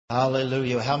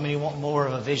Hallelujah. How many want more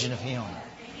of a vision of Him?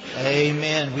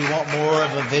 Amen. We want more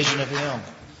of a vision of Him.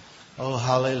 Oh,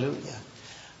 hallelujah.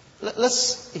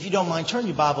 Let's, if you don't mind, turn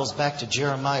your Bibles back to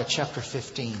Jeremiah chapter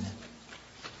 15.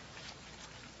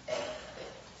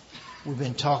 We've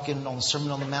been talking on the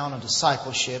Sermon on the Mount on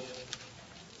discipleship.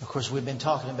 Of course, we've been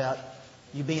talking about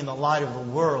you being the light of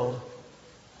the world.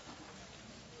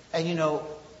 And you know,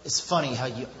 it's funny how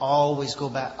you always go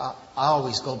back. I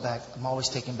always go back. I'm always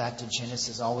taken back to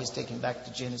Genesis. Always taken back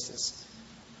to Genesis.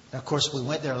 And of course, we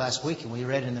went there last week and we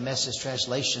read in the Message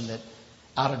translation that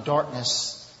out of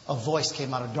darkness, a voice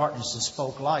came out of darkness and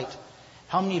spoke light.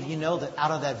 How many of you know that out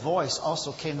of that voice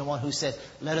also came the one who said,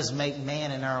 "Let us make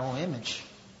man in our own image."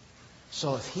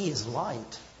 So if He is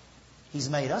light,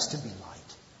 He's made us to be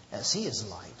light as He is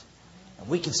light. And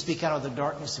we can speak out of the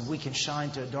darkness and we can shine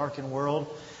to a darkened world.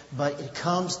 But it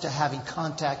comes to having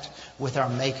contact with our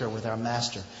Maker, with our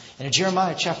Master. And in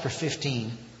Jeremiah chapter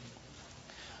 15,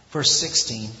 verse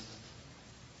 16,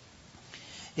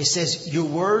 it says, "Your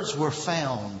words were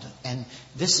found." And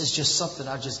this is just something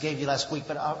I just gave you last week,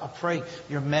 but I pray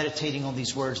you're meditating on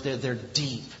these words. They're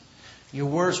deep. Your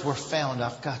words were found.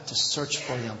 I've got to search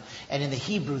for them. And in the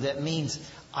Hebrew, that means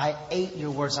I ate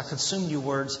your words. I consumed your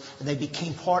words, and they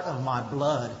became part of my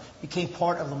blood, became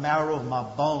part of the marrow of my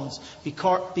bones,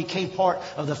 became part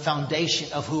of the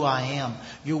foundation of who I am.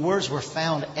 Your words were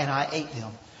found, and I ate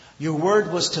them. Your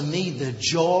word was to me the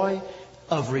joy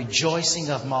of rejoicing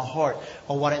of my heart.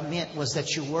 Or what it meant was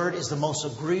that your word is the most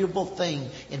agreeable thing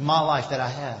in my life that I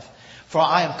have. For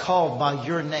I am called by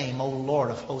your name, O Lord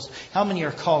of hosts. How many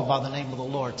are called by the name of the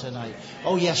Lord tonight?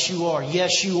 Oh, yes, you are.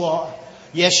 Yes, you are.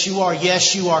 Yes, you are.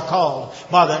 Yes, you are called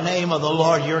by the name of the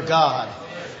Lord your God.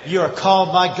 You are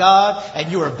called by God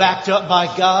and you are backed up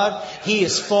by God. He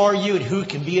is for you and who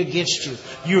can be against you?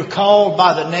 You are called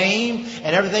by the name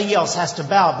and everything else has to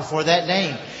bow before that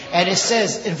name. And it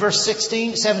says in verse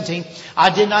 17, "I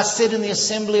did not sit in the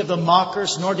assembly of the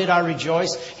mockers, nor did I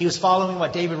rejoice." He was following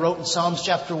what David wrote in Psalms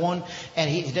chapter 1. And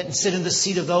he didn't sit in the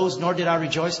seat of those, nor did I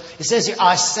rejoice. It says here,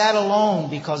 "I sat alone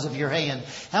because of your hand."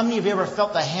 How many of you ever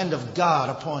felt the hand of God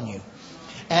upon you?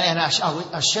 And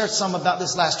I shared some about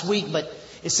this last week, but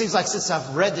it seems like since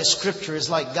I've read this scripture, it's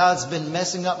like God's been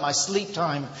messing up my sleep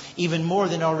time even more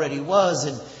than it already was.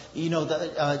 And you know,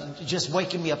 just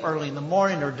waking me up early in the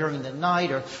morning or during the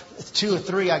night or 2 or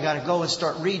 3, I got to go and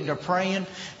start reading or praying.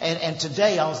 And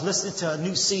today I was listening to a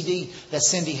new CD that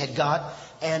Cindy had got.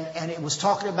 And it was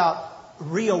talking about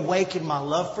reawaken my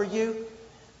love for you.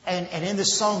 And in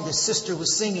this song, this sister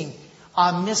was singing,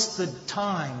 "I miss the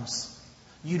times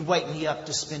you'd wake me up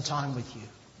to spend time with you."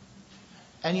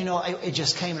 And you know, it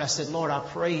just came and I said, "Lord, I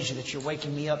praise you that you're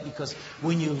waking me up," because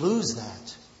when you lose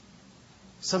that,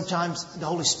 sometimes the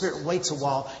Holy Spirit waits a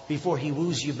while before He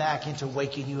woos you back into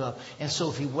waking you up. And so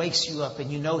if He wakes you up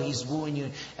and you know He's wooing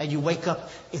you and you wake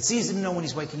up, it's easy to know when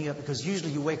He's waking you up because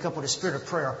usually you wake up with a spirit of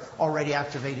prayer already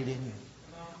activated in you.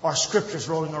 Or scriptures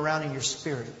rolling around in your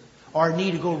spirit. Or a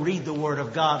need to go read the Word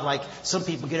of God like some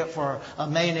people get up for a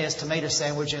mayonnaise tomato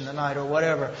sandwich in the night or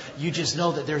whatever. You just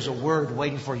know that there's a Word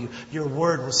waiting for you. Your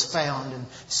Word was found. And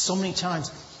so many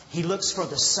times He looks for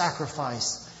the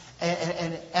sacrifice.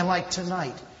 And like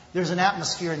tonight, there's an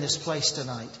atmosphere in this place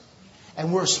tonight.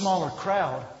 And we're a smaller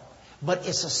crowd, but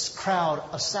it's a crowd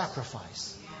of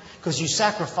sacrifice. Because you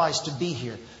sacrifice to be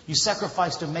here. You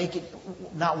sacrifice to make it,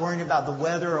 not worrying about the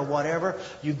weather or whatever.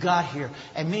 You got here.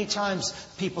 And many times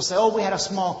people say, "Oh, we had a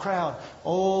small crowd."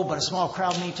 Oh, but a small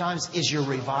crowd many times is your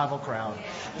revival crowd.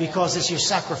 Because it's your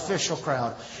sacrificial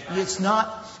crowd. It's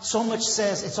not so much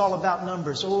says it's all about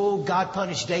numbers. Oh, God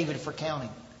punished David for counting.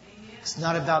 It's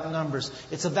not about numbers.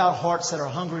 It's about hearts that are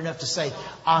hungry enough to say,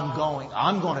 I'm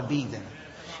going to be there.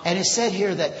 And it said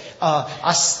here that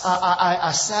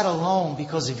I sat alone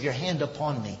because of your hand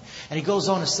upon me. And he goes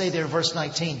on to say there in verse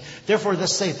 19, "Therefore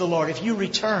thus saith the Lord, if you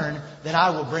return, then I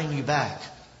will bring you back.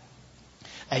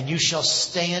 And you shall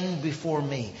stand before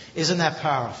me." Isn't that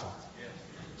powerful?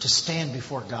 To stand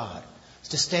before God.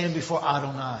 To stand before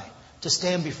Adonai. To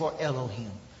stand before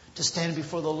Elohim. To stand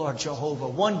before the Lord Jehovah.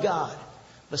 One God.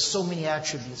 But so many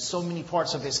attributes, so many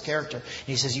parts of His character. And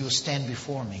He says, "You will stand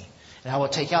before me. And I will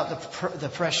take out the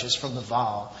precious from the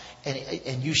vile.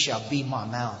 And you shall be my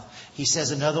mouth." He says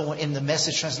another one in the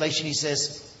Message translation. He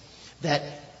says that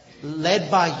led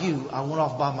by you, I went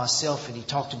off by myself. And he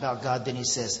talked about God. Then he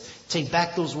says, "Take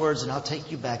back those words and I'll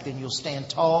take you back. Then you'll stand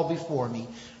tall before me.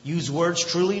 Use words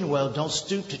truly and well. Don't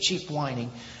stoop to cheap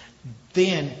whining.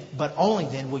 Then, but only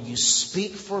then will you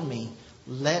speak for me.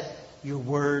 Let your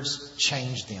words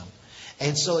change them."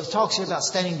 And so it talks here about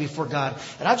standing before God.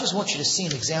 And I just want you to see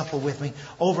an example with me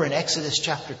over in Exodus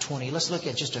chapter 20. Let's look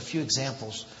at just a few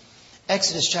examples.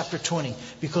 Exodus chapter 20.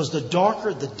 Because the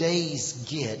darker the days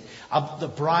get, the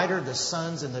brighter the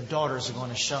sons and the daughters are going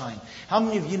to shine. How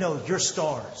many of you know you're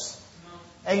stars?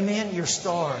 Amen? You're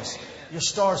stars. You're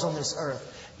stars on this earth.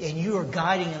 And you are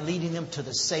guiding and leading them to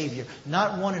the Savior.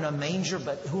 Not one in a manger,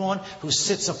 but who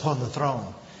sits upon the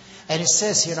throne. And it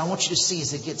says here, and I want you to see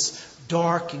as it gets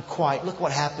dark and quiet. Look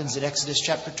what happens in Exodus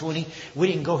chapter 20. We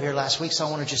didn't go here last week, so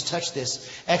I want to just touch this.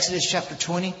 Exodus chapter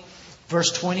 20,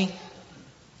 verse 20.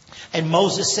 And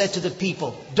Moses said to the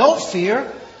people, "Don't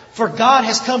fear, for God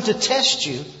has come to test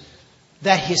you,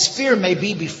 that His fear may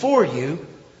be before you,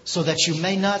 so that you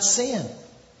may not sin."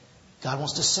 God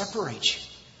wants to separate you.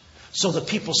 So the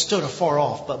people stood afar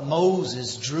off, but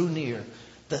Moses drew near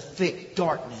the thick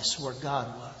darkness where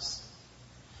God was.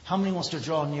 How many wants to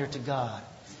draw near to God?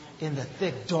 In the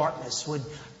thick darkness, when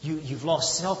you've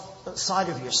lost sight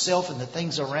of yourself and the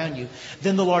things around you.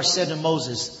 Then the Lord said to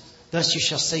Moses, "Thus you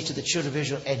shall say to the children of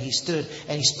Israel," and he stood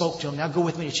and he spoke to him. Now go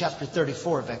with me to chapter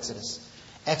 34 of Exodus.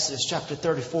 Exodus chapter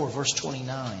 34, verse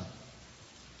 29.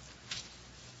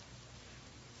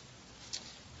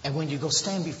 And when you go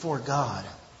stand before God,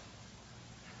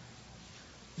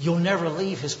 you'll never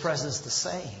leave His presence the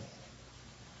same.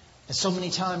 And so many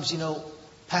times,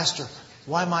 Pastor,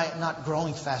 why am I not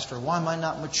growing faster? Why am I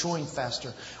not maturing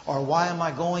faster? Or why am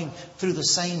I going through the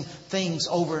same things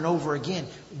over and over again?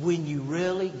 When you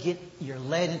really you're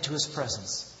led into His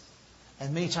presence.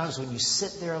 And many times when you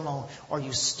sit there alone or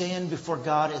you stand before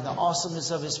God in the awesomeness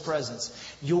of His presence,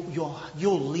 you'll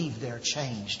leave there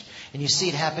changed. And you see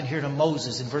it happen here to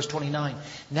Moses in verse 29.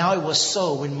 Now it was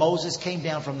so when Moses came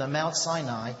down from the Mount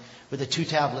Sinai with the 2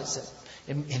 tablets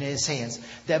in his hands,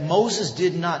 that Moses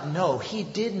did not know. He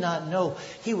did not know.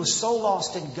 He was so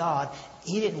lost in God,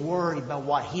 he didn't worry about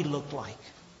what he looked like.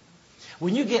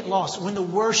 When you get lost, when the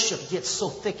worship gets so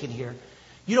thick in here,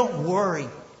 you don't worry.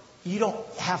 You don't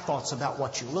have thoughts about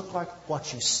what you look like,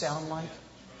 what you sound like.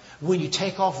 When you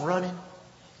take off running,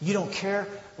 you don't care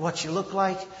what you look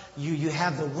like. You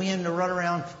have the wind to run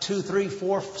around 2, 3,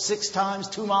 4, 6 times,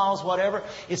 2 miles, whatever.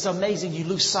 It's amazing. You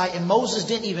lose sight. And Moses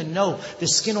didn't even know the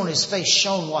skin on his face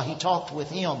shone while he talked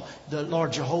with him, the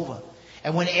Lord Jehovah.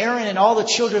 And when Aaron and all the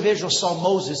children of Israel saw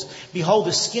Moses, behold,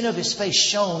 the skin of his face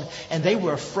shone, and they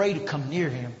were afraid to come near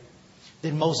him.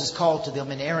 Then Moses called to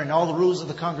them, and Aaron and all the rulers of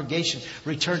the congregation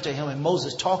returned to him. And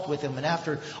Moses talked with them. And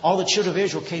after all the children of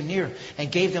Israel came near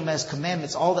and gave them as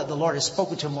commandments all that the Lord had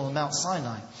spoken to him on the Mount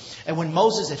Sinai. And when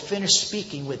Moses had finished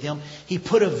speaking with them, he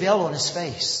put a veil on his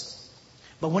face.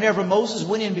 But whenever Moses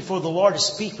went in before the Lord to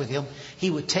speak with him, he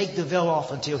would take the veil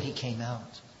off until he came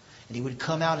out. And he would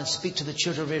come out and speak to the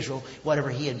children of Israel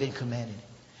whatever he had been commanded.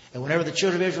 And whenever the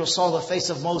children of Israel saw the face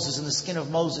of Moses and the skin of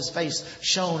Moses' face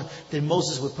shone, then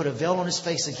Moses would put a veil on his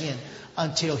face again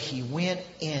until he went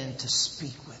in to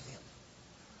speak with him.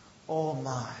 Oh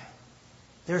my.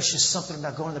 There's just something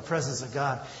about going to the presence of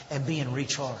God and being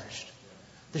recharged.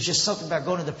 There's just something about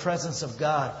going to the presence of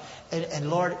God. And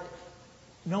Lord,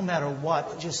 no matter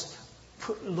what,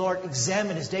 Lord,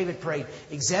 examine, as David prayed,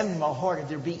 examine my heart. If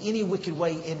there be any wicked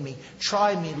way in me,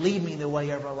 try me, lead me in the way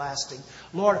everlasting.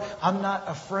 Lord, I'm not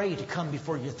afraid to come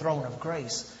before your throne of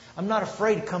grace. I'm not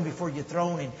afraid to come before your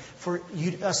throne and for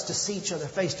us to see each other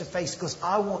face to face, because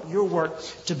I want your work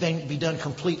to be done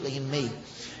completely in me.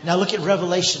 Now look at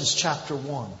Revelations chapter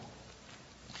 1.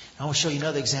 I want to show you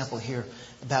another example here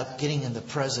about getting in the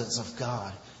presence of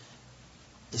God.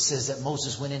 It says that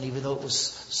Moses went in even though it was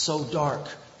so dark.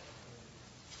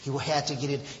 He had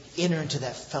to enter into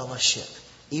that fellowship,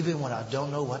 even when I don't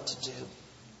know what to do.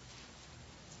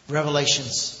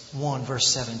 Revelations 1, verse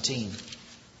 17.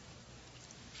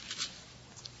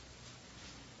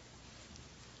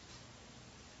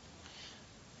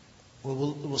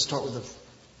 We'll start with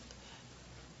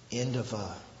the end of...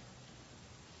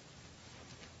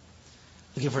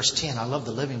 Look at verse 10. I love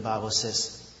the Living Bible. It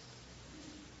says,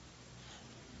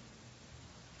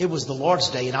 "It was the Lord's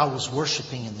day, and I was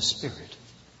worshiping in the Spirit."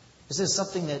 Is this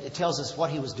something that it tells us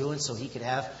what he was doing so he could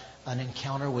have an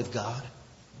encounter with God?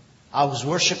 I was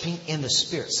worshiping in the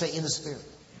Spirit. Say, in the Spirit.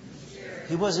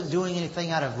 He wasn't doing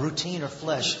anything out of routine or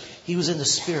flesh. He was in the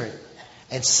Spirit.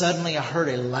 And suddenly I heard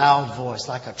a loud voice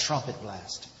like a trumpet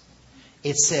blast.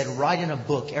 It said, "Write in a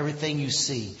book everything you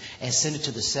see and send it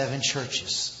to the 7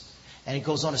 churches." And it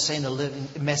goes on to say in the Living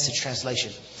Message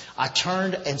translation, "I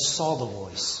turned and saw the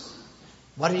voice."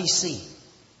 What did he see?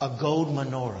 A gold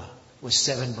menorah with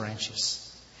 7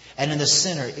 branches. And in the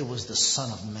center, it was the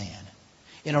Son of Man,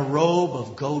 in a robe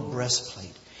of gold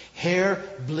breastplate, hair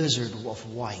blizzard of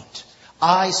white,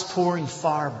 eyes pouring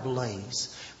fire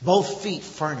blaze, both feet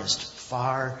furnished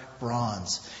fire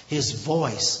bronze. His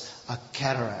voice a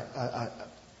cataract,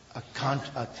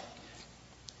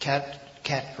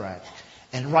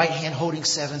 and right hand holding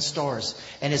 7 stars,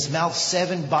 and his mouth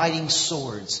 7 biting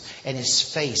swords, and his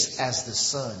face as the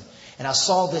sun. And I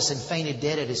saw this and fainted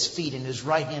dead at his feet, and his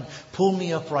right hand pulled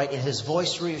me upright, and his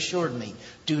voice reassured me,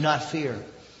 do not fear.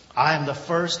 I am the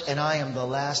first and I am the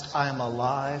last. I am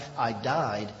alive. I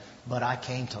died, but I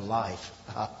came to life.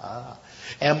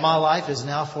 And my life is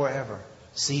now forever.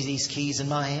 See these keys in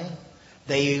my hand?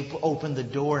 They open the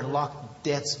door and lock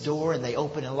death's door, and they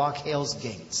open and lock hell's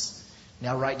gates.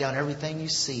 Now write down everything you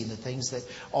see and the things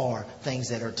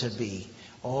that are to be.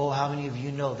 Oh, how many of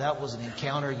you know that was an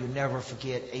encounter you never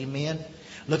forget? Amen.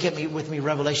 Look at me with me,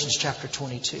 Revelations chapter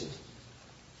 22.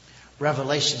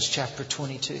 Revelations chapter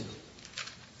 22.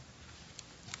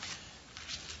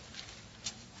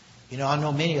 You know, I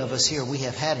know many of us here, we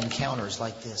have had encounters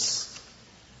like this,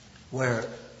 where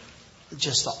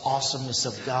just the awesomeness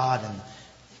of God and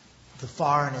the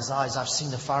fire in His eyes. I've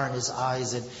seen the fire in His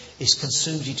eyes, and it's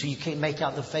consumed you till you can't make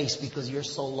out the face because you're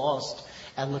so lost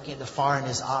and looking at the fire in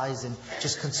His eyes and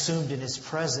just consumed in His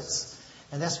presence.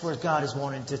 And that's where God is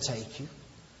wanting to take you.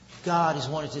 God is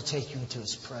wanting to take you into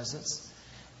His presence.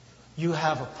 You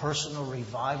have a personal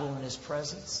revival in His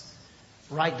presence.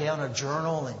 Write down a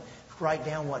journal and write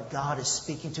down what God is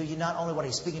speaking to you. Not only what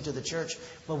He's speaking to the church,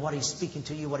 but what He's speaking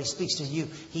to you. What He speaks to you,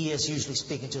 He is usually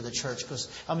speaking to the church. Because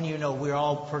how many of you know we're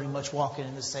all pretty much walking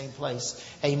in the same place?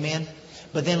 Amen.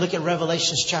 But then look at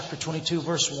Revelations chapter 22,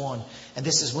 verse 1. And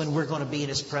this is when we're going to be in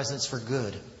His presence for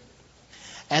good.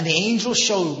 And the angel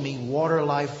showed me water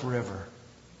life river,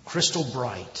 crystal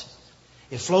bright.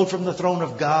 It flowed from the throne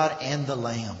of God and the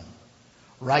Lamb.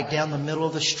 Right down the middle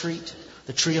of the street,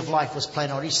 the tree of life was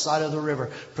planted on each side of the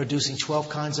river, producing 12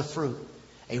 kinds of fruit,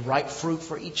 a ripe fruit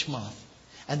for each month.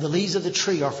 And the leaves of the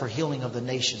tree are for healing of the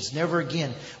nations. Never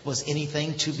again was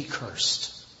anything to be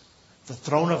cursed. The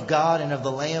throne of God and of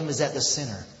the Lamb is at the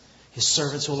center. His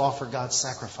servants will offer God's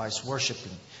sacrifice,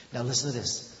 worshiping. Now listen to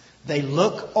this. They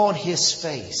look on His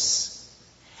face,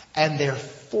 and their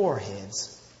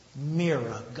foreheads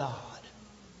mirror God.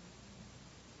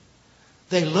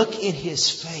 They look in His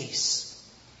face,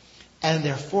 and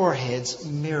their foreheads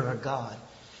mirror God.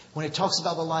 When it talks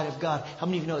about the light of God, how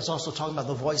many of you know it's also talking about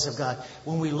the voice of God?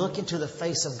 When we look into the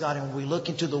face of God and when we look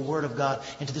into the Word of God,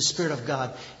 into the Spirit of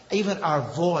God, even our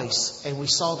voice, and we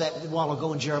saw that a while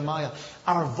ago in Jeremiah,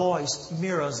 our voice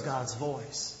mirrors God's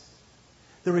voice.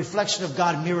 The reflection of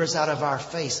God mirrors out of our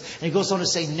face. And He goes on to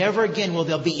say, never again will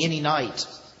there be any night.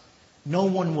 No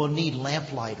one will need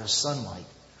lamplight or sunlight.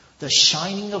 The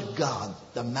shining of God,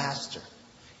 the Master,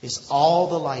 is all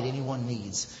the light anyone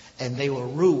needs. And they will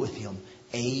rule with Him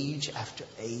age after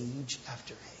age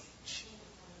after age.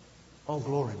 Oh,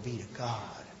 glory be to God.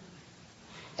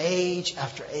 Age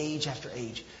after age after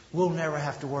age. We'll never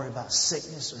have to worry about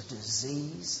sickness or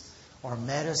disease or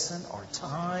medicine or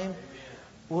time.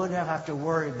 We'll never have to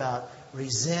worry about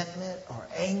resentment or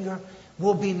anger.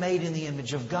 We'll be made in the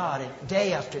image of God, and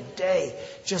day after day,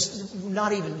 just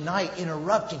not even night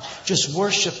interrupting, just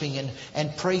worshiping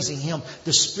and praising Him,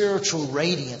 the spiritual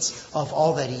radiance of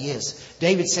all that He is.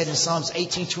 David said in Psalms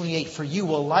 18:28, for you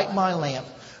will light my lamp,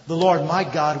 the Lord my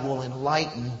God will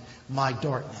enlighten my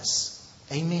darkness.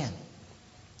 Amen.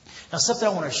 Now, something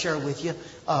I want to share with you,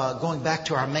 going back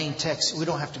to our main text, we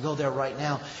don't have to go there right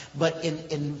now, but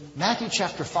in Matthew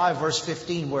chapter 5, verse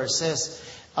 15, where it says,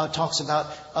 talks about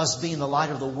us being the light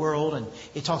of the world, and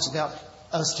it talks about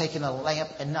us taking a lamp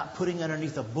and not putting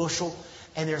underneath a bushel.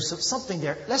 And there's something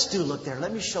there. Let's do look there.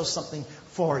 Let me show something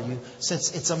for you.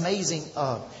 Since it's amazing,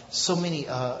 so many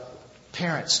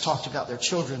parents talked about their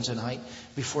children tonight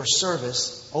before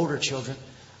service, older children.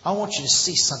 I want you to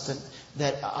see something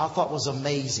that I thought was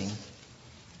amazing.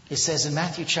 It says in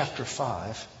Matthew chapter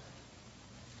 5,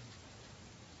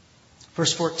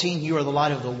 verse 14, you are the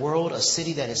light of the world. A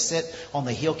city that is set on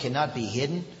the hill cannot be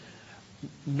hidden.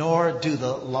 Nor do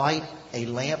the light a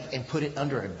lamp and put it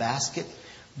under a basket.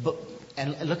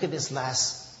 And look at this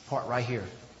last part right here.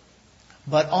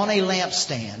 But on a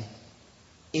lampstand,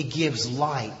 it gives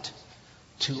light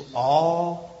to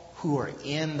all who are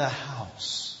in the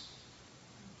house.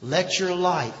 Let your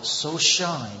light so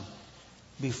shine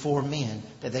before men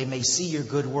that they may see your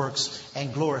good works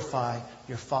and glorify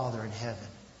your Father in heaven.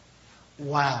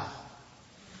 Wow.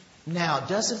 Now,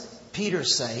 doesn't Peter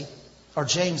say, or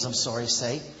James,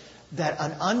 say, that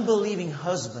an unbelieving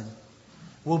husband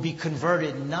will be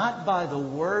converted not by the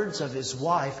words of his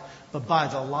wife, but by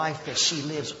the life that she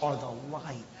lives, or the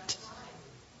light.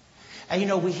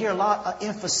 And we hear a lot of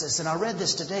emphasis. And I read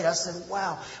this today. I said,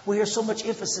 wow, we hear so much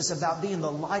emphasis about being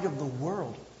the light of the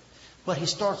world. But he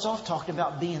starts off talking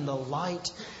about being the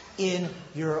light in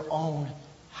your own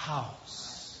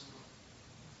house.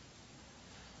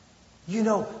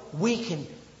 We can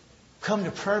come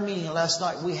to prayer meeting. And last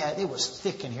night it was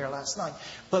thick in here last night.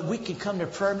 But we can come to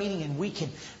prayer meeting and we can,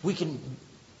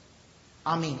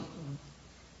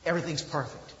 everything's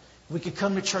perfect. We could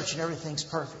come to church and everything's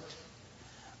perfect.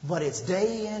 But it's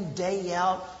day in, day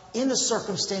out, in the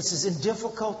circumstances, in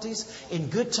difficulties, in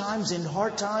good times, in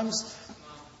hard times.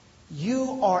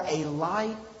 You are a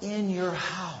light in your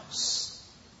house.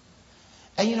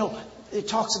 And it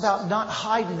talks about not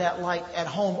hiding that light at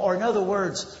home. Or in other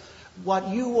words, what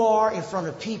you are in front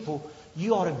of people,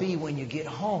 you ought to be when you get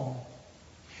home.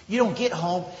 You don't get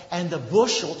home and the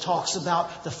bushel talks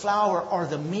about the flour or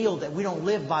the meal, that we don't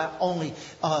live by only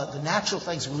the natural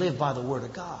things. We live by the Word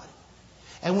of God.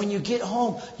 And when you get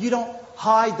home, you don't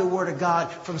hide the Word of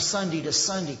God from Sunday to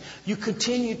Sunday. You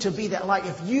continue to be that light.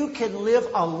 If you can live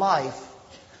a life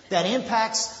that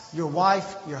impacts your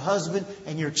wife, your husband,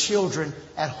 and your children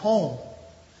at home,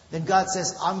 then God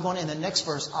says, in the next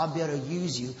verse, I'll be able to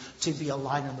use you to be a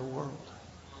light in the world.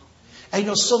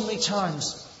 And so many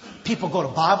times, people go to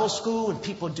Bible school and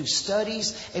people do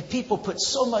studies and people put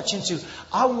so much into,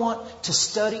 I want to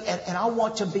study and I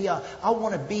want to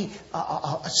be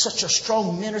such a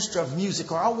strong minister of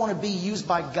music, or I want to be used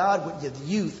by God with the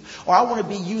youth, or I want to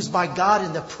be used by God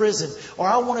in the prison, or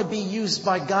I want to be used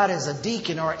by God as a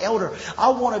deacon or elder. I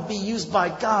want to be used by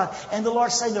God. And the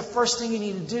Lord's saying the first thing you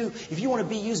need to do, if you want to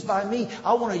be used by me,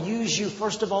 I want to use you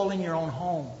first of all in your own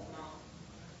home.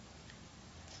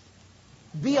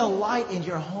 Be a light in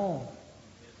your home.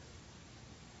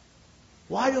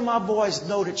 Why do my boys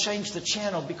know to change the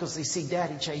channel? Because they see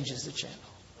Daddy changes the channel.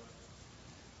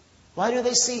 Why do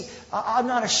they see? I'm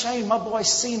not ashamed. My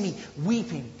boys see me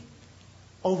weeping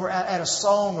over at a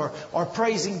song or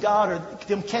praising God, or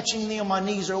them catching me on my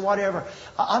knees or whatever.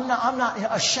 I'm not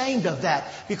ashamed of that,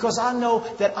 because I know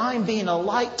that I'm being a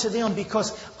light to them,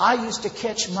 because I used to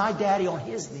catch my daddy on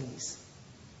his knees.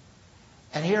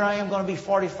 And here I am going to be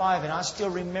 45, and I still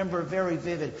remember very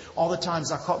vivid all the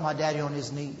times I caught my daddy on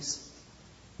his knees.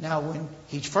 Now, when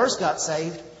he first got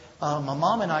saved, my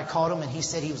mom and I caught him, and he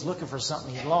said he was looking for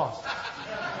something he'd lost.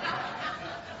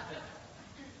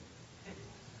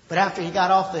 But after he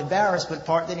got off the embarrassment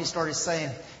part, then he started saying,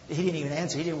 he didn't even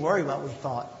answer. He didn't worry about what we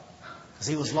thought, because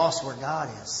he was lost where God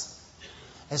is.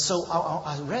 And so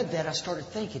I read that. I started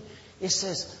thinking, it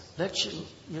says,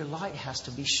 your light has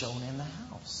to be shown in the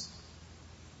house.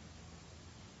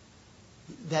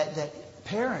 That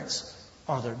parents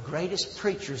are the greatest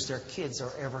preachers their kids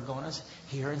are ever going to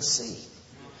hear and see.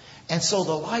 And so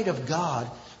the light of God,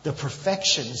 the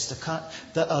perfections,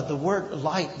 the word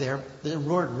light there, the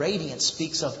word radiance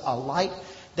speaks of a light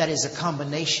that is a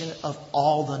combination of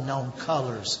all the known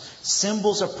colors,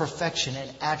 symbols of perfection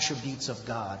and attributes of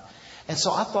God. And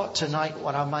so I thought tonight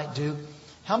what I might do,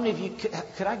 how many of you,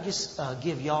 could I just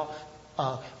give y'all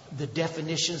the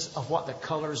definitions of what the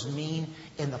colors mean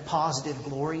in the positive,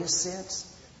 glorious sense?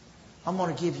 I'm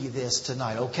going to give you this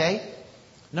tonight, okay?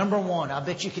 Number one, I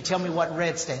bet you could tell me what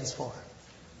red stands for.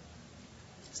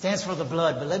 It stands for the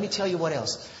blood, but let me tell you what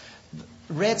else.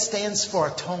 Red stands for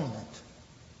atonement.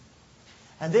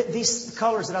 And these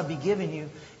colors that I'll be giving you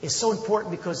is so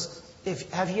important, because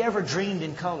have you ever dreamed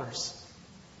in colors?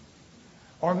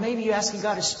 Or maybe you're asking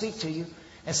God to speak to you,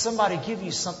 and somebody give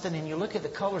you something, and you look at the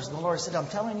colors, and the Lord said, I'm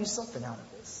telling you something out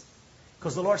of this.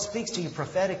 Because the Lord speaks to you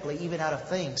prophetically, even out of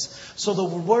things. So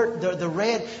the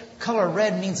red color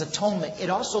red means atonement. It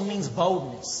also means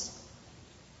boldness.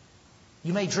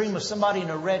 You may dream of somebody in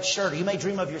a red shirt. Or you may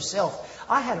dream of yourself.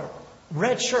 I had a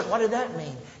red shirt. What did that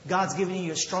mean? God's giving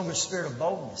you a stronger spirit of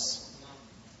boldness.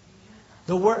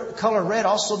 The word color red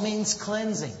also means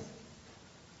cleansing.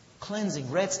 Cleansing.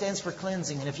 Red stands for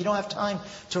cleansing. And if you don't have time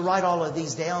to write all of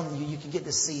these down, you can get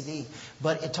the CD.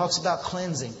 But it talks about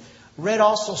cleansing. Red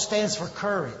also stands for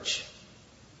courage.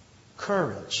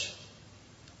 Courage.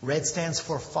 Red stands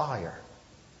for fire.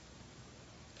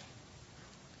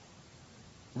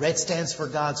 Red stands for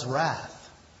God's wrath.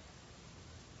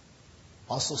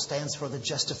 Also stands for the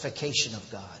justification of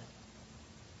God.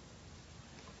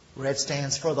 Red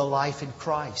stands for the life in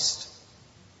Christ.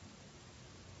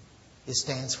 It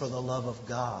stands for the love of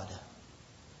God.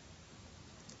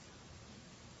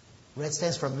 Red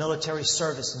stands for military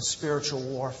service and spiritual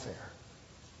warfare.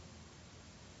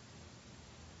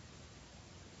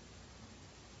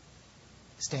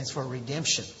 It stands for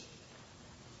redemption,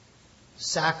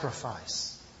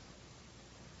 sacrifice,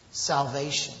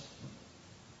 salvation,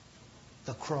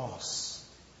 the cross.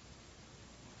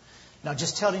 Now,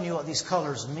 just telling you what these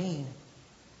colors mean,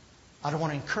 I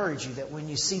want to encourage you that when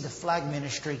you see the flag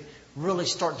ministry really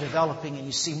start developing and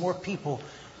you see more people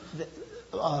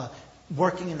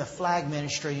working in the flag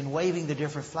ministry and waving the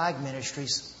different flag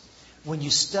ministries, when you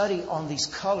study on these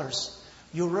colors,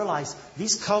 you'll realize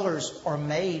these colors are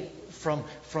made from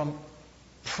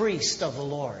priests of the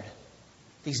Lord,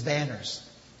 these banners.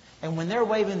 And when they're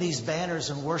waving these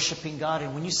banners and worshiping God,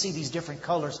 and when you see these different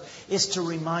colors, it's to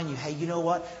remind you, hey, you know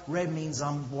what? Red means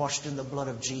I'm washed in the blood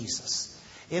of Jesus.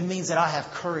 It means that I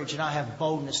have courage and I have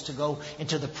boldness to go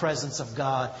into the presence of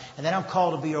God. And that I'm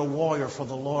called to be a warrior for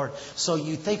the Lord. So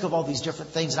you think of all these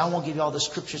different things. And I won't give you all the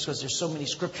scriptures because there's so many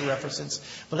scripture references.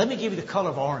 But let me give you the color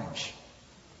of orange.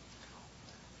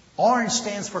 Orange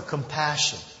stands for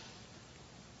compassion.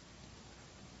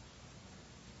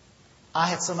 I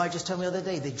had somebody just tell me the other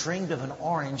day, they dreamed of an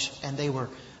orange and they were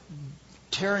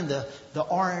tearing the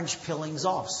orange peelings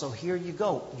off. So here you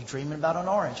go. You're dreaming about an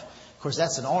orange. Of course,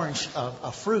 that's an orange,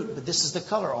 a fruit, but this is the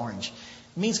color orange.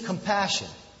 It means compassion,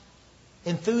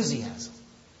 enthusiasm.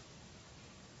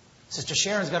 Sister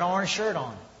Sharon's got an orange shirt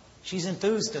on. She's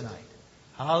enthused tonight.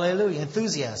 Hallelujah.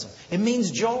 Enthusiasm. It means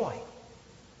joy.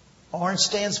 Orange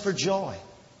stands for joy.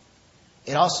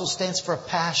 It also stands for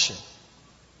passion,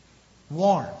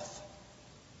 warmth.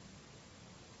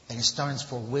 And it stands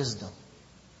for wisdom.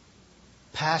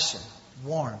 Passion,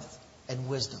 warmth, and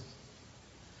wisdom.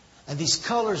 And these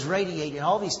colors radiate, and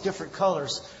all these different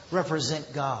colors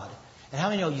represent God. And how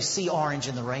many know you see orange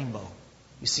in the rainbow?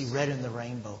 You see red in the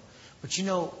rainbow. But you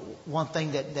know, one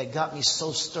thing that got me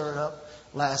so stirred up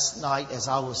last night as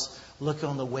I was looking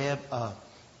on the web,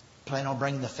 planning on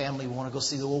bringing the family. We want to go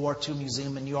see the World War II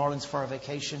Museum in New Orleans for our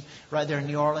vacation, right there in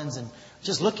New Orleans. And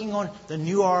just looking on the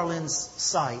New Orleans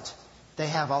site, they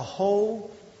have a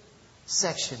whole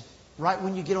section, right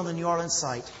when you get on the New Orleans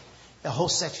site, a whole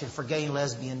section for gay and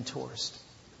lesbian tourists.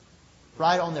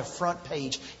 Right on their front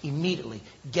page, immediately,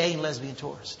 gay and lesbian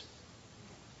tourists.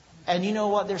 And you know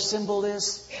what their symbol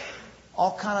is?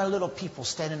 All kind of little people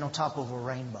standing on top of a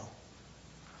rainbow.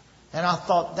 And I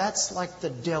thought, that's like the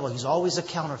devil. He's always a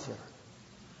counterfeiter.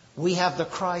 We have the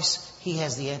Christ. He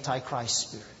has the Antichrist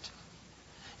spirit.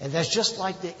 And that's just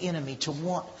like the enemy to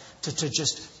want to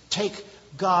just take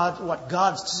God, what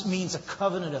God means a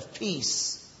covenant of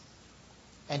peace,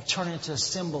 and turn it into a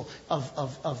symbol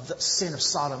of the sin of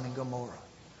Sodom and Gomorrah.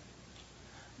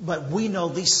 But we know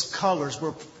these colors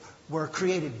were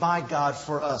created by God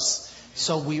for us.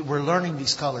 So we're learning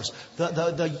these colors.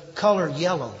 The color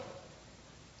yellow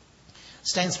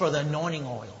stands for the anointing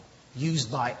oil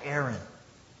used by Aaron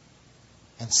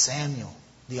and Samuel,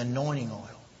 the anointing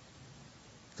oil.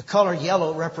 The color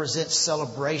yellow represents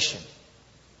celebration,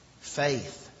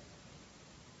 faith,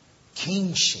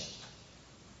 kingship.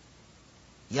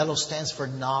 Yellow stands for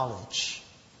knowledge.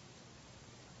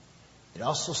 It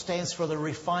also stands for the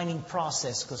refining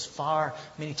process, because fire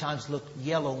many times looks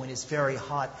yellow when it's very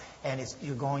hot and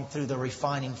you're going through the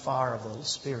refining fire of the Holy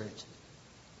Spirit.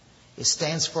 It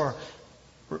stands for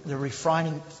the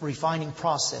refining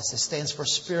process. It stands for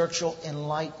spiritual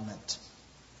enlightenment.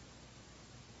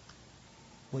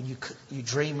 When you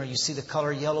dream or you see the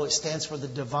color yellow, it stands for the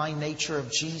divine nature of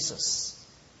Jesus.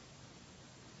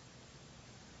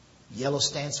 Yellow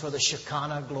stands for the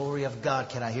Shekinah glory of God.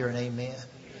 Can I hear an amen?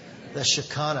 The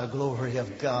Shekinah glory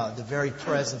of God, the very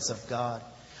presence of God.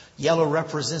 Yellow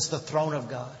represents the throne of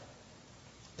God.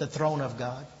 The throne of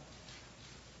God.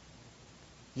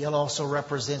 Yellow also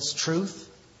represents truth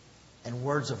and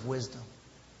words of wisdom.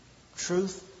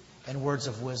 Truth and words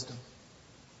of wisdom.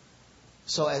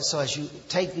 So as you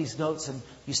take these notes and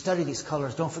you study these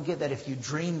colors, don't forget that if you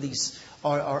dream these,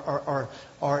 or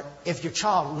if your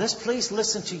child, please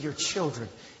listen to your children.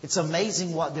 It's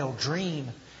amazing what they'll dream,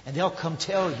 and they'll come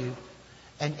tell you,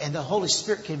 and the Holy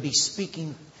Spirit can be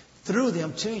speaking through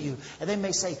them to you. And they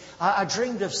may say, I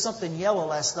dreamed of something yellow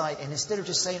last night, and instead of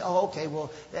just saying, oh, okay,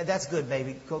 well, that's good,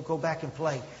 baby, go back and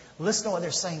play. Listen to what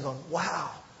they're saying, going, wow,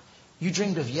 you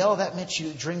dreamed of yellow? That meant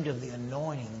you dreamed of the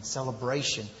anointing and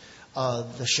celebration.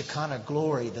 The Shekinah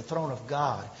glory, the throne of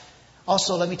God.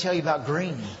 Also, let me tell you about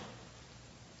green.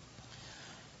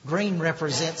 Green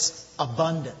represents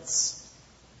abundance,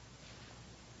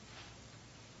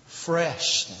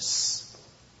 freshness.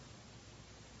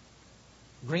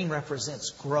 Green represents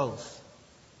growth.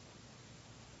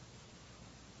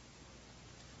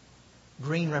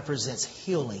 Green represents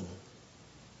healing.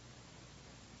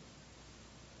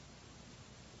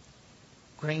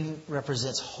 Green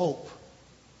represents hope,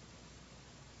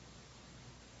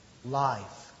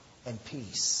 life, and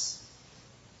peace.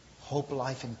 Hope,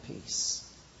 life, and peace.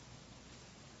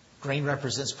 Green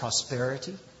represents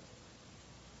prosperity.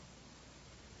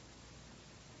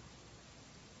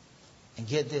 And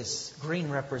get this,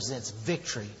 green represents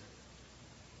victory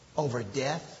over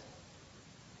death,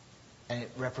 and it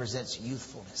represents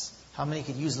youthfulness. How many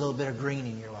could use a little bit of green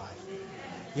in your life?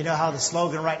 You know how the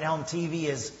slogan right now on TV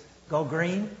is, go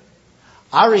green?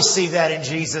 I receive that in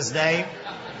Jesus' name.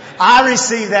 I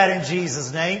receive that in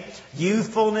Jesus' name.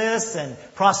 Youthfulness and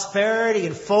prosperity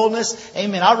and fullness.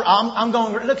 Amen. I'm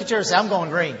going, look at yours and say, I'm going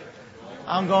green.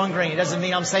 I'm going green. It doesn't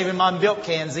mean I'm saving my milk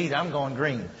cans either. I'm going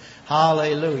green.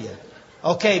 Hallelujah.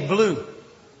 Okay, blue.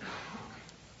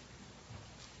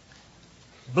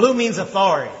 Blue means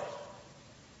authority.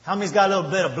 How many's got a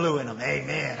little bit of blue in them?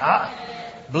 Amen.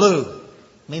 Blue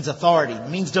means authority. It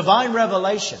means divine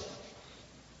revelation.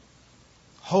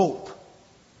 Hope.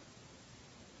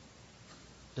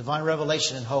 Divine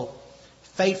revelation and hope.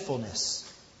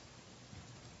 Faithfulness.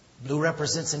 Blue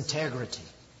represents integrity.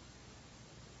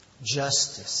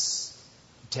 Justice.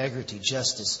 Integrity,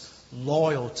 justice.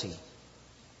 Loyalty.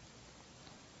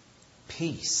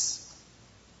 Peace.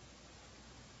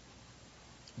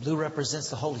 Blue represents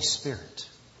the Holy Spirit.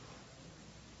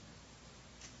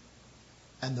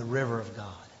 And the river of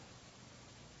God.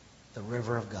 The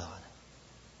river of God.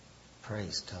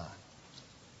 Praise God.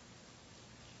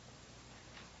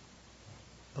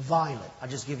 Violet. I'll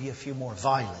just give you a few more.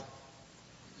 Violet.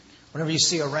 Whenever you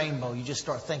see a rainbow, you just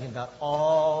start thinking about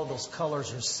all those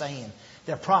colors are saying.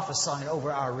 They're prophesying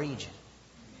over our region.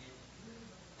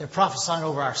 They're prophesying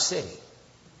over our city.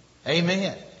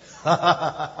 Amen.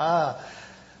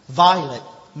 Violet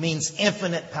means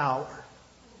infinite power.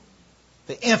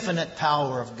 The infinite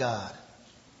power of God.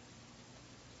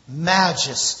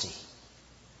 Majesty.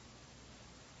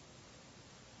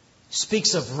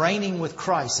 Speaks of reigning with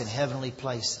Christ in heavenly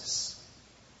places.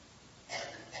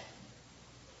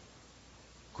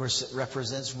 Of course, it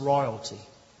represents royalty,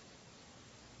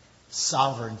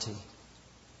 sovereignty.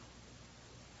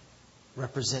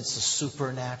 Represents the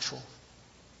supernatural.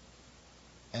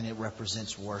 And it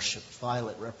represents worship.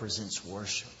 Violet represents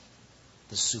worship,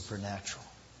 the supernatural.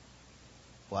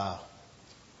 Wow.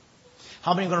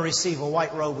 How many are going to receive a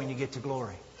white robe when you get to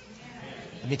glory?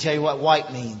 Let me tell you what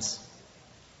white means.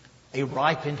 A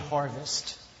ripened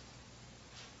harvest.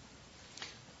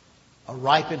 A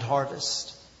ripened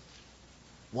harvest.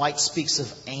 White speaks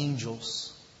of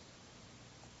angels.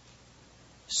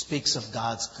 Speaks of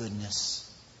God's goodness.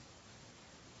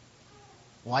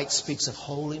 White speaks of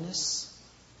holiness.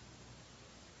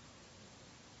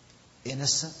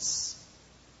 Innocence.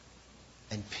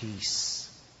 And peace.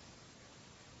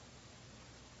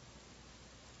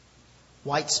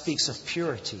 White speaks of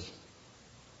purity.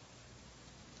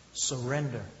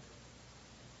 Surrender.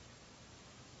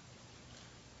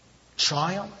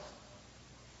 Triumph.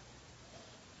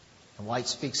 And white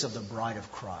speaks of the bride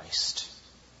of Christ.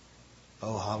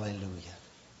 Oh, hallelujah.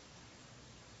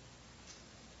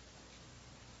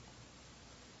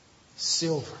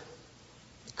 Silver.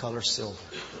 The color silver.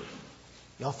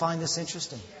 Y'all find this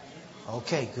interesting?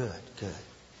 Okay, good.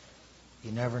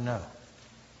 You never know.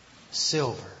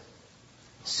 Silver.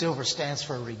 Silver stands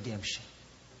for redemption.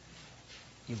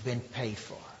 You've been paid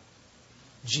for.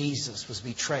 Jesus was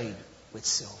betrayed with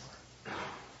silver.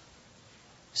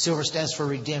 Silver stands for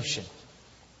redemption.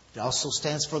 It also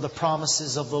stands for the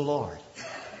promises of the Lord.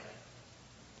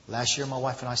 Last year, my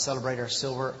wife and I celebrated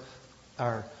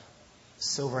our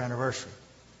silver anniversary.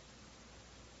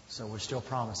 So we're still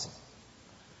promising.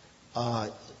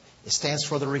 It stands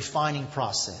for the refining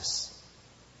process.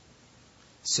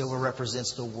 Silver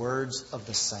represents the words of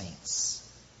the saints.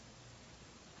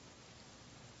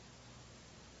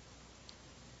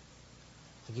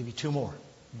 I'll give you two more.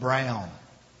 Brown.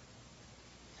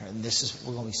 And this is,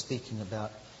 we're going to be speaking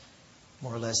about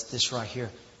more or less this right here.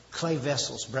 Clay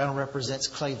vessels. Brown represents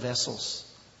clay vessels.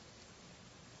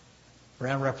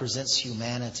 Brown represents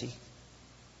humanity.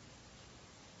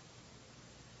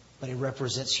 But it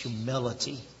represents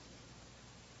humility.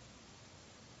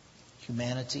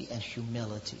 Humanity and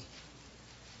humility.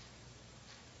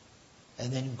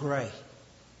 And then gray.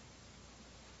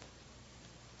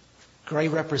 Gray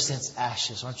represents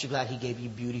ashes. Aren't you glad He gave you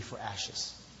beauty for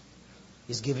ashes?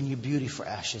 He's given you beauty for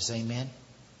ashes. Amen.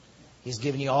 He's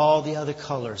given you all the other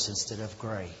colors instead of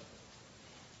gray.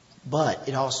 But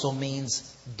it also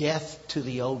means death to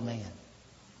the old man.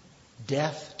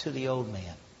 Death to the old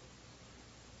man.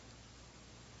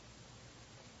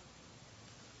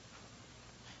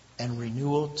 And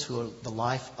renewal to the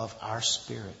life of our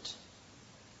spirit.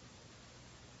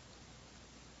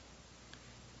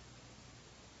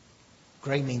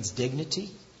 Gray means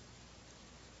dignity,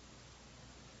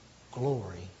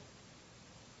 glory,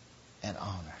 and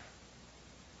honor.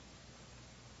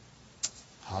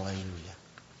 Hallelujah.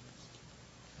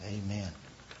 Amen.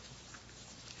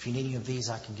 If you need any of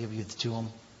these, I can give you the 2 of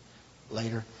them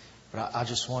later. But I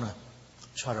just want to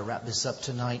try to wrap this up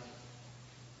tonight.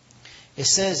 It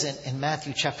says in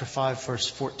Matthew chapter 5, verse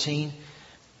 14,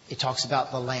 it talks about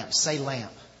the lamp. Say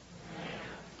lamp.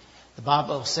 The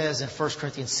Bible says in 1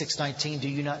 Corinthians 6:19, do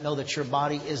you not know that your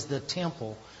body is the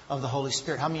temple of the Holy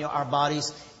Spirit? How many of our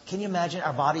bodies, can you imagine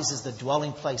our bodies is the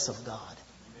dwelling place of God?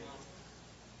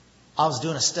 I was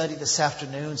doing a study this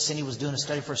afternoon. Cindy was doing a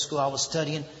study for school. I was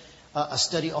studying a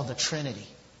study on the Trinity.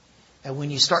 And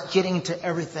when you start getting into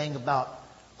everything about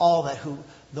all that,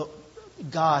 the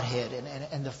Godhead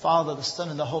and the Father, the Son,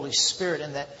 and the Holy Spirit,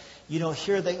 and that,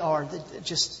 here they are,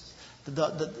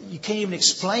 you can't even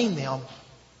explain them.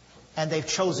 And they've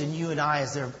chosen you and I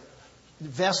as their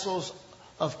vessels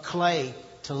of clay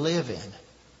to live in.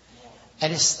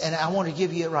 And I want to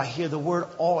give you it right here, the word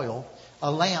oil,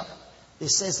 a lamp. It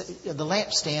says the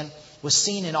lampstand was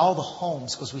seen in all the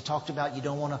homes, because we talked about you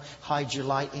don't want to hide your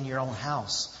light in your own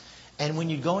house. And when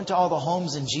you go into all the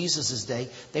homes in Jesus' day,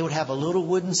 they would have a little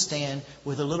wooden stand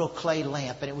with a little clay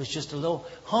lamp. And it was just a little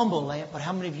humble lamp. But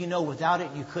how many of you know without it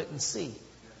you couldn't see?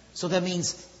 So that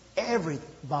means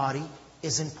everybody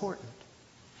is important.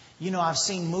 I've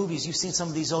seen movies. You've seen some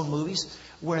of these old movies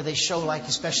where they show, like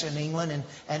especially in England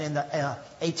and in the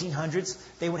 1800s,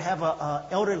 they would have an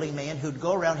elderly man who'd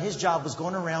go around. His job was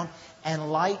going around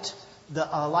and light the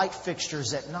light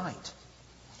fixtures at night.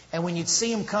 And when you'd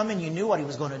see him coming, you knew what he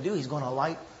was going to do. He's going to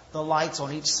light the lights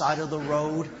on each side of the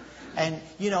road. And,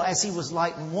 as he was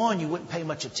lighting one, you wouldn't pay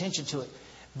much attention to it.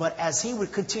 But as he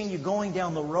would continue going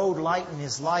down the road lighting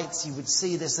his lights, you would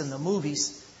see this in the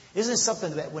movies. Isn't it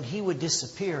something that when he would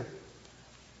disappear,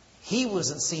 he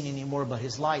wasn't seen anymore, but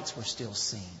his lights were still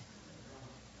seen?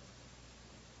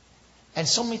 And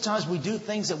so many times we do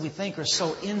things that we think are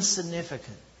so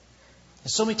insignificant. And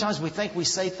so many times we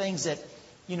say things that,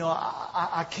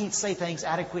 I can't say things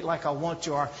adequately like I want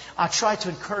to, or I try to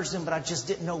encourage them, but I just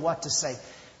didn't know what to say.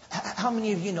 How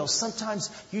many of you know sometimes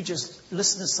you just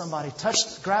listen to somebody,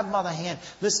 grab them by the hand,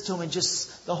 listen to them, and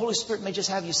the Holy Spirit may just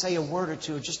have you say a word or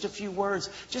two, just a few words,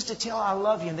 just to tell I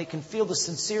love you, and they can feel the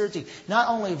sincerity, not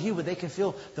only of you, but they can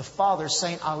feel the Father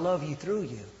saying I love you through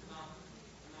you.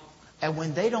 And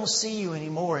when they don't see you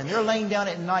anymore, and they're laying down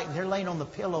at night, and they're laying on the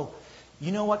pillow,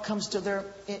 you know what comes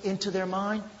into their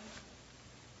mind?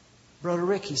 Brother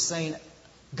Ricky's saying,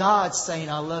 God's saying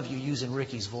I love you, using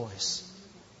Ricky's voice.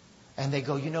 And they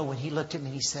go, when he looked at me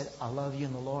and he said, I love you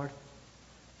in the Lord.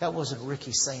 That wasn't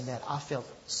Ricky saying that. I felt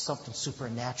something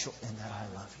supernatural in that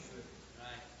I love you.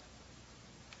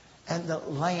 And the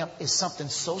lamp is something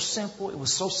so simple. It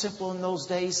was so simple in those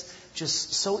days.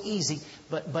 Just so easy.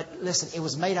 But listen, it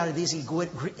was made out of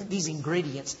these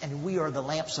ingredients. And we are the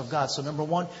lamps of God. So number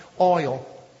one, oil.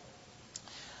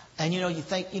 And you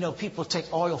think, people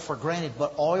take oil for granted.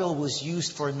 But oil was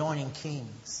used for anointing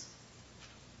kings.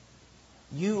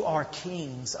 You are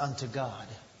kings unto God.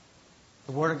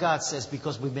 The Word of God says,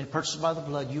 because we've been purchased by the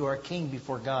blood, you are a king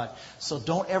before God. So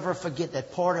don't ever forget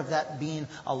that part of that being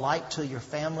a light to your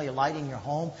family, a light in your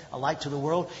home, a light to the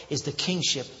world, is the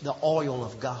kingship, the oil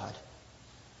of God.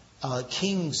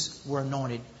 Kings were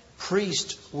anointed.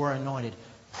 Priests were anointed.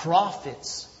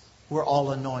 Prophets were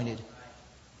all anointed.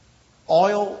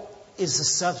 Oil is the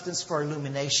substance for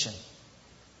illumination.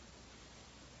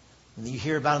 And you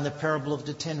hear about in the parable of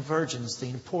the 10 virgins, the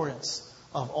importance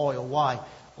of oil. Why?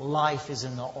 Life is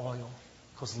in the oil.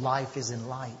 Because life is in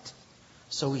light.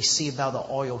 So we see about the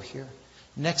oil here.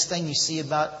 Next thing you see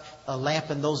about a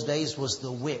lamp in those days was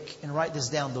the wick. And write this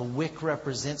down. The wick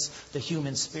represents the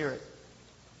human spirit.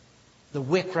 The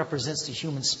wick represents the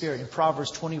human spirit. In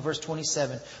Proverbs 20 verse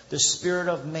 27, the spirit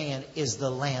of man is the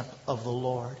lamp of the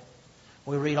Lord.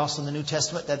 We read also in the New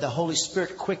Testament that the Holy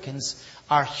Spirit quickens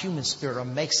our human spirit or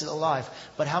makes it alive.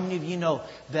 But how many of you know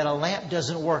that a lamp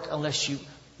doesn't work unless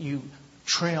you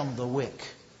trim the wick?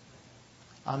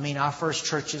 Our first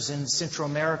churches in Central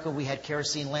America, we had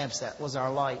kerosene lamps. That was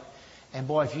our light. And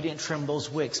boy, if you didn't trim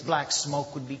those wicks, black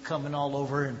smoke would be coming all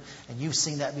over. And you've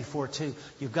seen that before too.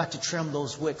 You've got to trim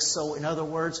those wicks. So in other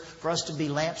words, for us to be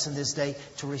lamps in this day,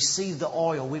 to receive the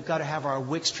oil, we've got to have our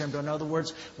wicks trimmed. In other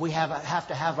words, we have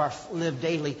to have our live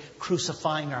daily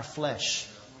crucifying our flesh.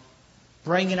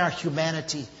 Bringing our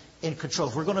humanity in control.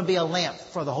 If we're going to be a lamp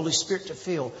for the Holy Spirit to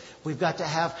fill, we've got to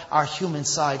have our human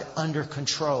side under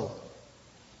control.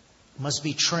 It must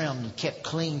be trimmed and kept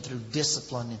clean through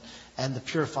discipline and the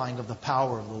purifying of the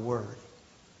power of the Word.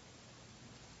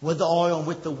 With the oil and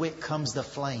with the wick comes the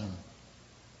flame.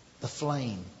 The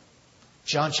flame.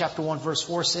 John chapter 1 verse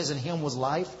 4 says, in Him was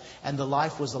life, and the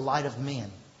life was the light of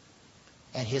men.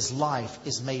 And His life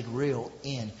is made real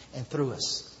in and through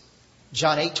us.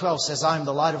 John 8:12 says, I am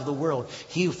the light of the world.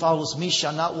 He who follows me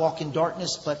shall not walk in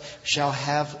darkness, but shall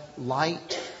have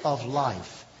light of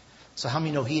life. So how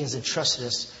many know He has entrusted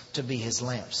us to be His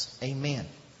lamps? Amen.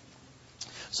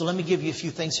 So let me give you a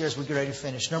few things here as we get ready to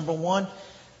finish. Number one,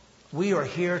 we are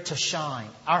here to shine.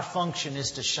 Our function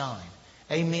is to shine.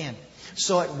 Amen.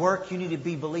 So at work, you need to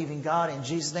be believing God. In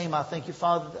Jesus' name, I thank you,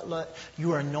 Father, that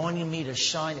you are anointing me to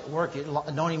shine at work,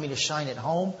 anointing me to shine at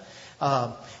home.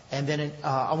 And then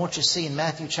I want you to see in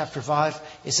Matthew chapter 5,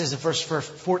 it says in verse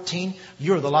 14,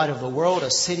 you are the light of the world.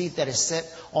 A city that is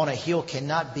set on a hill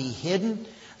cannot be hidden.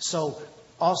 So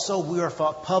also we are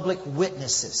for public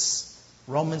witnesses.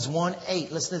 Romans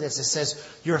 1:8. Listen to this. It says,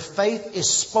 your faith is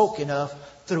spoken of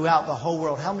throughout the whole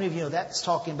world. How many of you know that's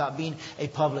talking about being a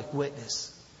public witness?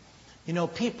 You know,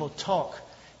 people talk.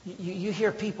 You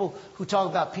hear people who talk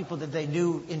about people that they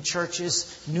knew in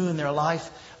churches, knew in their life.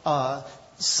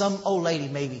 Some old lady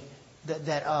maybe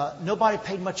that nobody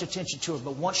paid much attention to her,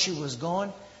 but once she was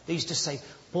gone, they used to say,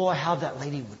 boy, how that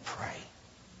lady would pray.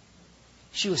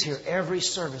 She was here every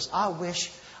service. I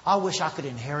wish I could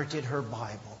have inherited her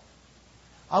Bible.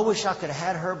 I wish I could have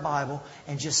had her Bible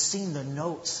and just seen the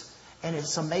notes. And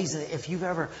it's amazing. If you've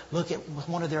ever looked at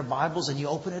one of their Bibles and you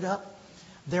open it up,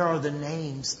 there are the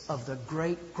names of the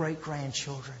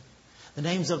great-grandchildren. The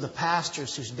names of the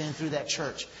pastors who's been through that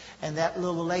church. And that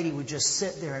little lady would just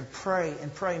sit there and pray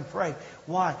and pray and pray.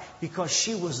 Why? Because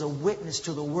she was a witness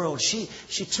to the world. She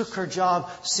took her job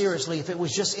seriously. If it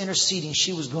was just interceding,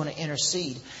 she was going to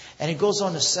intercede. And it goes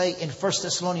on to say in 1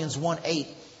 Thessalonians 1:8,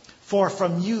 for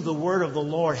from you the word of the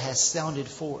Lord has sounded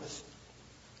forth.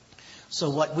 So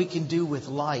what we can do with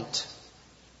light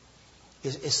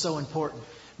is so important.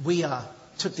 We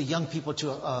took the young people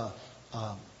to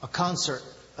a concert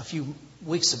a few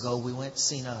weeks ago. We went and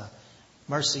seen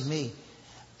Mercy Me.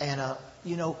 And,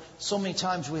 so many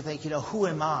times we think, who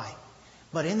am I?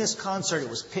 But in this concert, it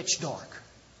was pitch dark.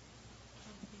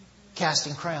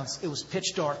 Casting Crowns. It was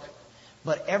pitch dark.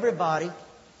 But everybody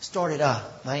started,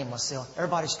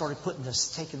 everybody started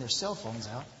taking their cell phones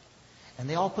out. And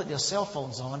they all put their cell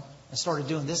phones on and started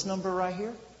doing this number right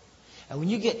here. And when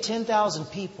you get 10,000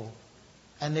 people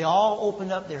and they all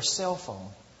open up their cell phone,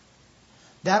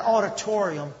 that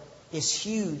auditorium is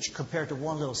huge compared to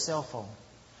one little cell phone.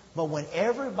 But when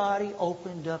everybody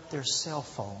opened up their cell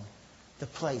phone, the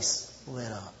place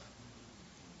lit up.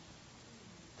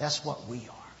 That's what we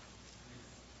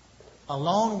are.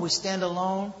 Alone, we stand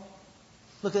alone.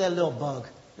 Look at that little bug,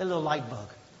 that little light bug.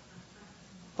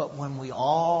 But when we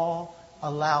all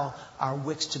allow our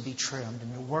wicks to be trimmed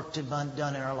and the work to be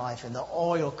done in our life and the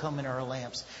oil come in our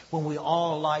lamps, when we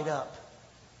all light up,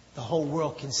 the whole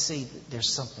world can see that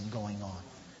there's something going on.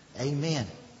 Amen.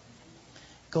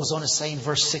 It goes on to say in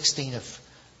verse 16 of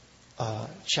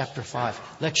chapter 5,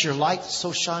 let your light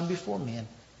so shine before men.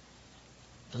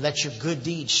 Let your good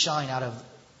deeds shine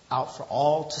out for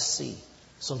all to see,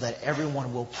 so that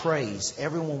everyone will praise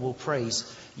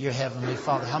your Heavenly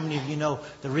Father. How many of you know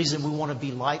the reason we want to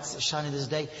be lights that shine in this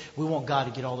day? We want God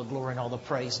to get all the glory and all the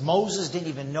praise. Moses didn't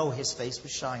even know his face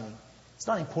was shining. It's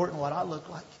not important what I look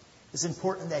like. It's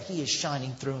important that He is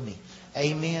shining through me.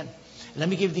 Amen. Let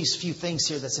me give these few things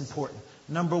here that's important.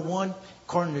 Number one,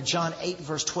 according to John 8,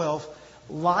 verse 12,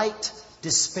 light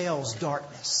dispels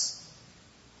darkness.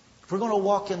 If we're going to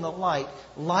walk in the light,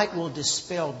 light will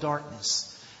dispel darkness.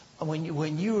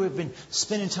 When you have been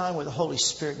spending time with the Holy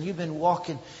Spirit, and you've been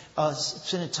walking,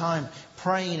 spending time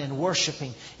praying and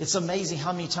worshiping, it's amazing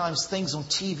how many times things on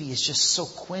TV is just so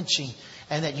quenching,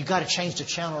 and that you got to change the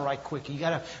channel right quick. You got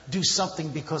to do something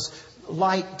because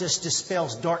light just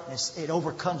dispels darkness. It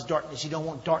overcomes darkness. You don't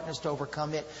want darkness to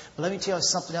overcome it. But let me tell you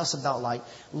something else about light.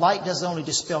 Light doesn't only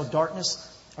dispel darkness.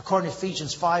 According to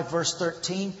Ephesians 5, verse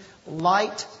 13,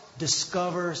 light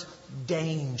discovers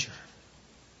danger.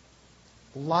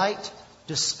 Light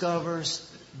discovers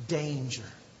danger.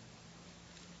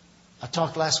 I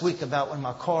talked last week about when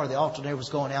my car, the alternator was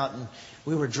going out, and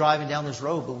we were driving down this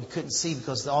road, but we couldn't see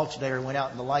because the alternator went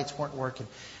out and the lights weren't working.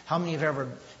 How many have ever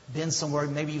been somewhere,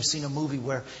 maybe you've seen a movie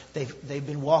where they've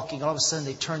been walking, all of a sudden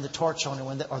they turn the torch on,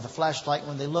 and or the flashlight,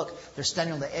 when they look, they're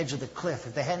standing on the edge of the cliff.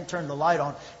 If they hadn't turned the light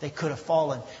on, they could have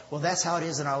fallen. Well, that's how it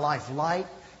is in our life. Light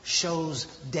shows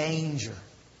danger.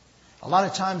 A lot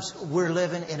of times we're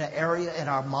living in an area in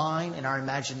our mind, in our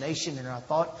imagination, in our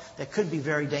thought that could be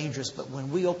very dangerous. But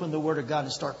when we open the Word of God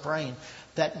and start praying,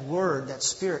 that Word, that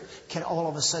Spirit can all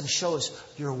of a sudden show us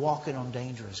you're walking on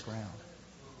dangerous ground.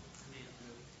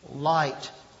 Light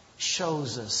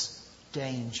shows us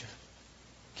danger.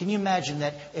 Can you imagine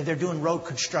that if they're doing road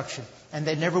construction and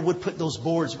they never would put those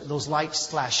boards, those lights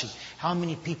flashing, how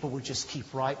many people would just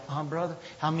keep right on, brother?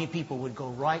 How many people would go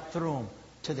right through them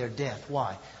to their death?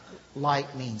 Why?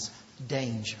 Light means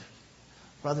danger.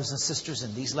 Brothers and sisters,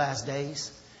 in these last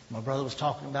days, my brother was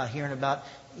talking about, hearing about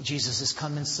Jesus is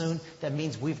coming soon. That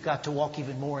means we've got to walk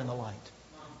even more in the light.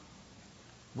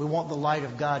 We want the light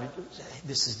of God.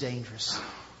 This is dangerous.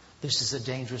 This is a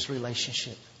dangerous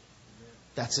relationship.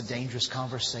 That's a dangerous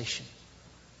conversation.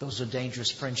 Those are dangerous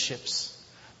friendships.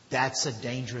 That's a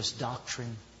dangerous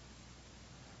doctrine.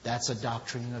 That's a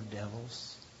doctrine of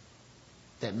devils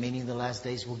that many in the last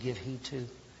days will give heed to.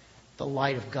 The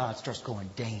light of God starts going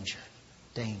danger,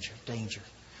 danger, danger.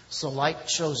 So light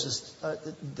shows us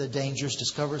the dangers,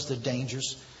 discovers the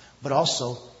dangers, but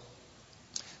also,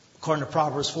 according to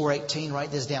Proverbs 4:18,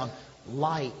 write this down,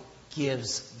 light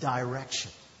gives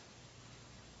direction.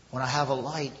 When I have a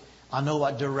light, I know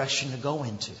what direction to go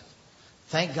into.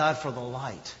 Thank God for the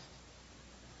light.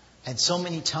 And so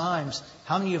many times,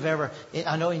 how many of you have ever,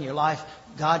 I know in your life,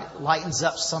 God lightens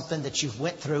up something that you've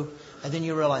went through, and then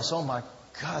you realize, oh my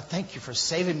God, thank you for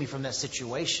saving me from that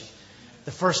situation.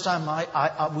 The first time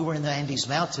we were in the Andes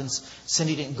Mountains,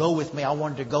 Cindy didn't go with me. I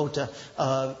wanted to go to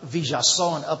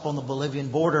Villazón up on the Bolivian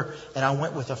border, and I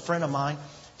went with a friend of mine.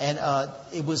 And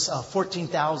it was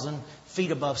 14,000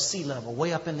 feet above sea level,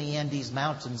 way up in the Andes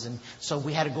Mountains. And so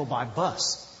we had to go by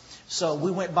bus. So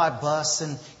we went by bus,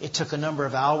 and it took a number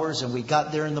of hours, and we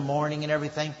got there in the morning and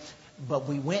everything. But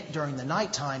we went during the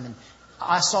nighttime, and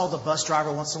I saw the bus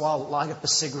driver once in a while light up a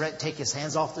cigarette, take his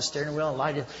hands off the steering wheel,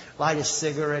 and light his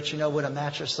cigarette, with a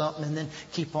match or something, and then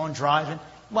keep on driving.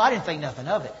 Well, I didn't think nothing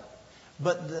of it.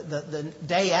 But the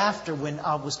day after, when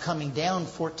I was coming down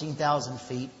 14,000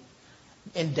 feet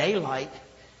in daylight,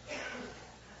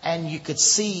 and you could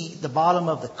see the bottom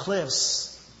of the cliffs,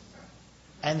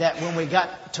 and that when we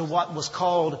got to what was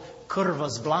called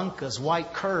curvas blancas,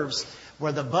 white curves,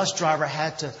 where the bus driver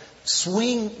had to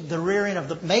swing the rear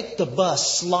end make the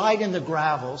bus slide in the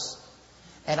gravels.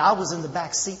 And I was in the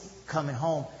back seat coming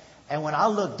home. And when I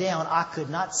looked down, I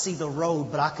could not see the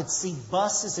road, but I could see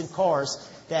buses and cars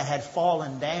that had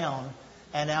fallen down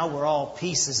and now were all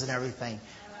pieces and everything.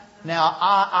 Now,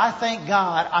 I thank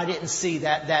God I didn't see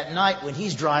that night when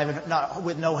he's driving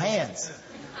with no hands.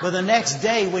 But the next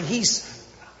day when he's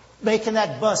making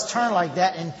that bus turn like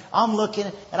that, and I'm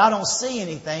looking and I don't see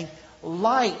anything,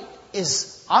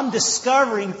 I'm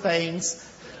discovering things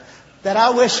that I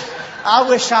wish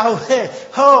I would.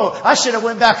 Oh, I should have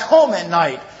went back home at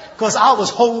night because I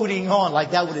was holding on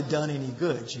like that would have done any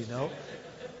good,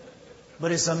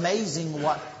 But it's amazing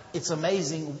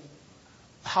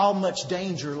how much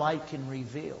danger light can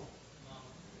reveal.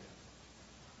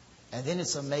 And then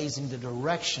it's amazing the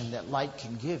direction that light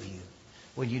can give you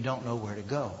when you don't know where to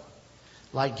go.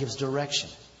 Light gives direction.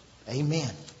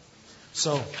 Amen.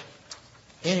 So,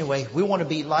 anyway, we want to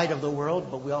be light of the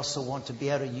world, but we also want to be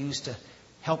able to use to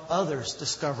help others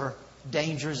discover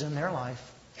dangers in their life.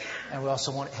 And we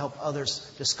also want to help others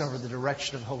discover the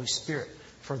direction of the Holy Spirit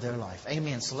for their life.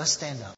 Amen. So let's stand up.